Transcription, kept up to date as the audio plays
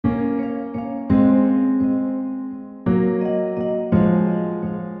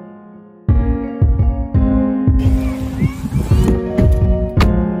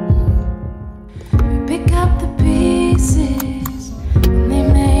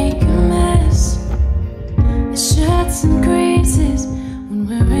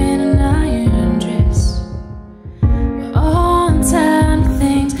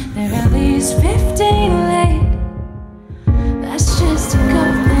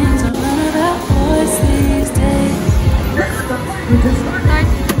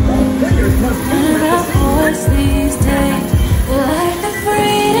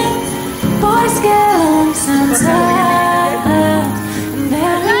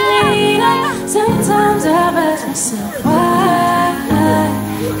myself why.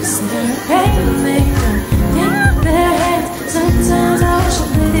 Cause they're a pain to make them think with their heads. Sometimes I wish I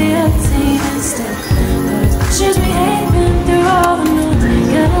played the other team instead. But as much as we hate them through all the notes,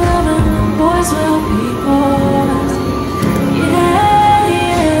 gotta love them, boys will be boys. Yeah,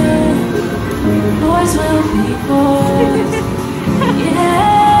 yeah. Boys will be boys.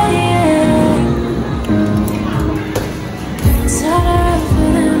 Yeah, yeah. It's harder for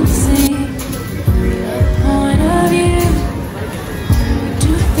them to see the point of view. We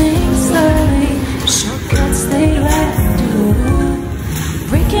do things slowly, shortcuts they like to do.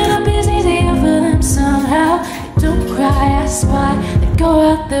 Breaking up is easier for them somehow. They don't cry, ask why, they go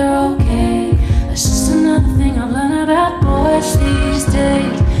out there okay. That's just another thing I've learned about boys these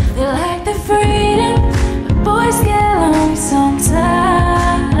days. They like the freedom, but boys get lonely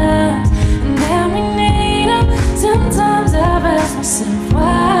sometimes. And then we need them. Sometimes I've asked myself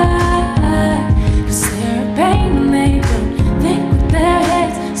why. Cause they're a pain to make them think with their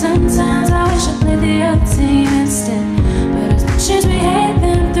heads. Sometimes I wish I played the other team instead. But as much as we hate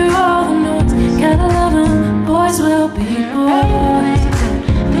them through all the notes, gotta love them, boys will be boys.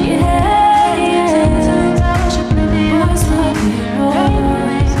 Yeah, yeah. Boys will be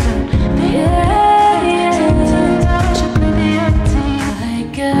boys. Yeah, yeah.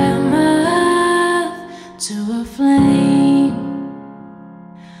 Like a moth to a flame.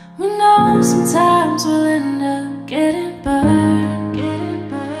 We know sometimes we'll end up getting burned,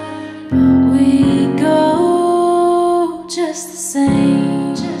 but we go just the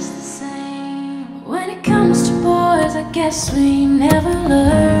same. When it comes to boys, I guess we never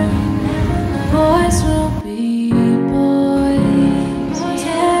learn. Boys will be boys.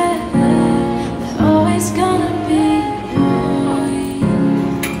 Yeah, they're always gonna be boys.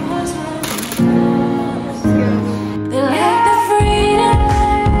 They like the freedom,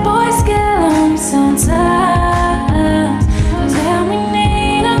 boys get lonely sometimes. Tell me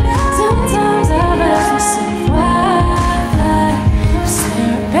need them. Sometimes I've asked myself why. Cause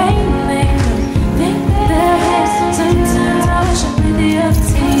they're a pain to make them think with their heads. Sometimes I wish I played the other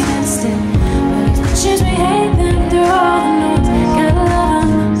team instead. But as much as we hate them through all the notes, gotta love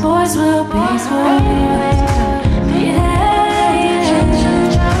them, boys will be boys. Yeah, yeah.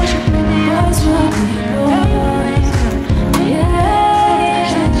 Boys will be boys. Yeah, yeah.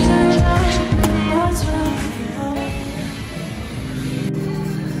 Boys will be boys.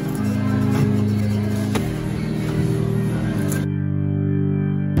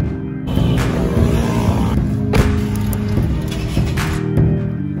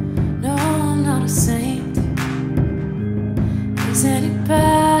 No, I'm not a saint. Is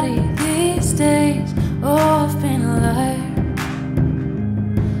anybody these days? Oh, I've been a liar.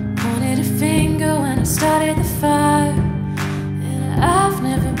 Pointed a finger when I started the fire. And I've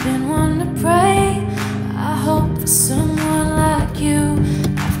never been one to pray. I hope for someone like you.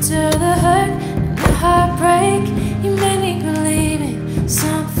 After the hurt and the heartbreak, you made me believe in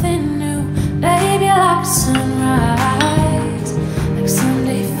something new. Baby, like sunrise, like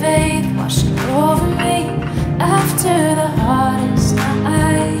Sunday faith washing over me. After the hardest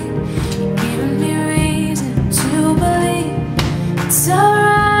night, you're giving me reason to believe it's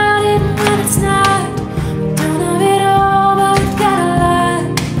alright even when it's not. We don't have it all, but we've got a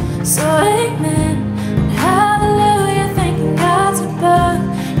lot. So amen and hallelujah, thanking God's above.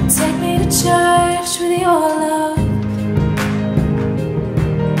 Take me to church with your love.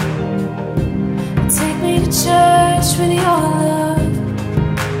 Take me to church with your love.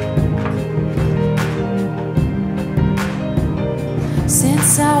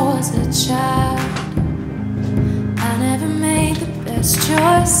 Since I was a child, I never made the best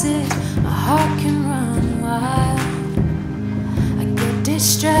choices. My heart can run wild. I get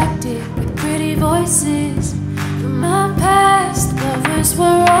distracted with pretty voices. From my past, lovers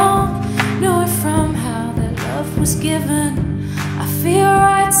were wrong. Knew it from how that love was given. I feel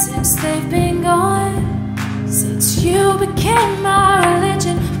right since they've been gone. Since you became my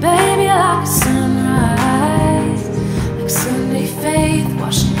religion, baby, like a sunrise, like Sunday faith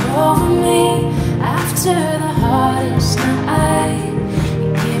washing over me. After the hardest night,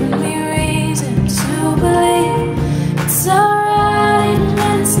 you're giving me reason to believe it's alright even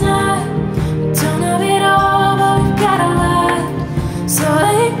when it's not. We don't have it all, but we've got a lot. So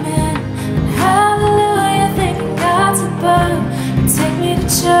amen and hallelujah, thanking God's above. Take me to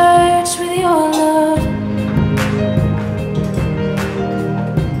church with your love.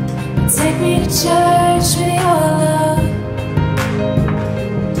 Take me to church with your love.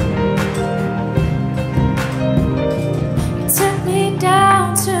 You took me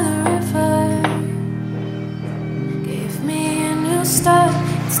down to the river, gave me a new start.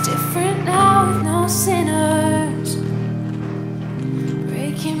 It's different now with no sinners.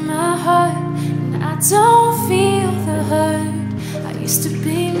 don't feel the hurt I used to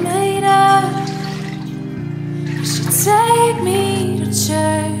be made of. You should take me to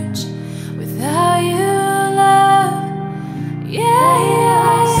church without you, love. Yeah,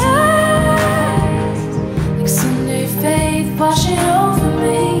 yeah, yeah. Like Sunday faith washing over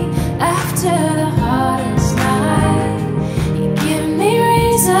me after the hardest night. You give me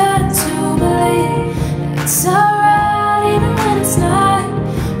reason to believe that it's alright even when it's not.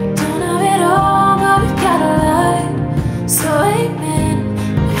 We don't have it all, but we've got a lot. So amen,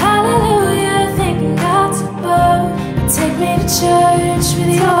 hallelujah, thanking God's above. Take me to church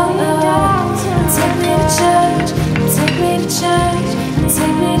with your love. Take me to church, take me to church,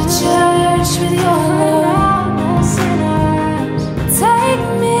 take me to church with your love. Take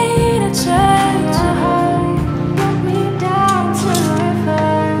me to church, get me down to the river.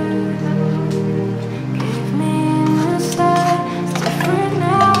 Give me the start, it's different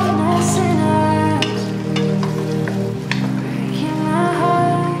now than a sinner. Breaking my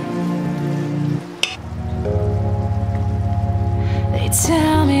heart. They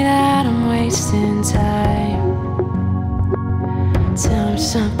tell me that I'm wasting time. Tell me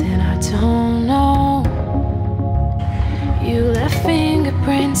something I don't know. You left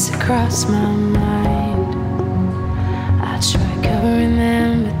fingerprints across my mind. I try covering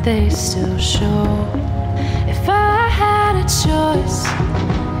them, but they still show. If I had a choice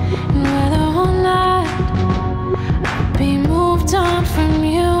in whether or not, I'd be moved on from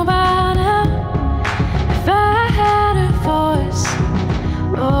you by now. If I had a voice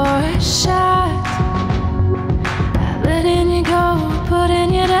or a shot at letting you go,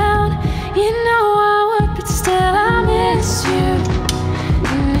 putting you down, you know I would, but still I miss you.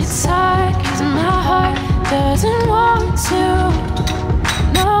 And it's hard, cause my heart doesn't want to.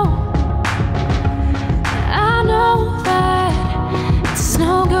 No, I know that it's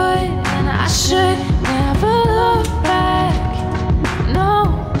no good, and I should never look back. No,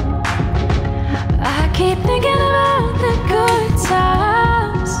 I keep thinking about the good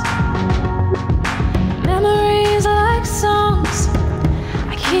times. Memories are like songs,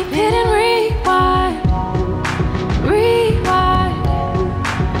 I keep hitting rewind, rewind,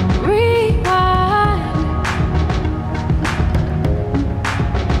 rewind.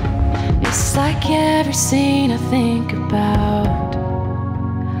 It's like every scene I think about,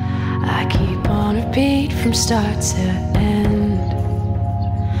 I keep on repeat from start to end.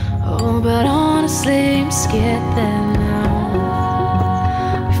 Oh, but honestly, I'm scared that now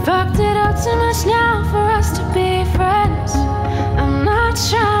we fucked it up too much now for us to be friends. I'm not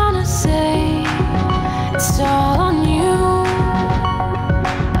trying to say it's all on you.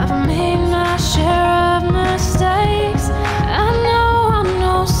 I've made my share of mistakes. I know I'm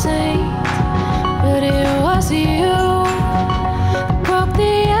no saint, but it was you that broke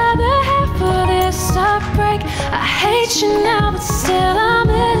the other half of this heartbreak. I hate you now, but still I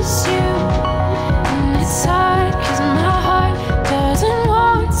miss you. And it's hard, cause my heart doesn't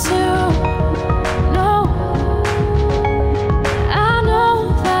want to. No, I know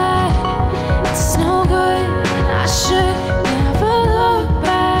that it's no good, and I should never look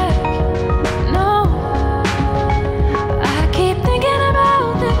back. No, I keep thinking about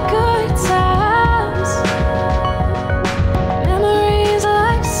the good times. Memories are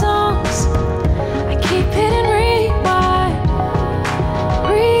like songs, I keep hitting rewind,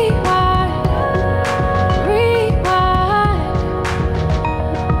 rewind, rewind.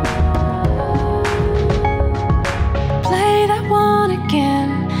 Play that one again,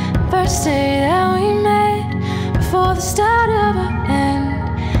 first day that we met, before the start of our end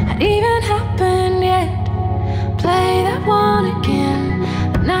had even happened yet. Play that one again,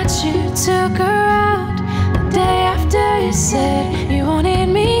 the night you took her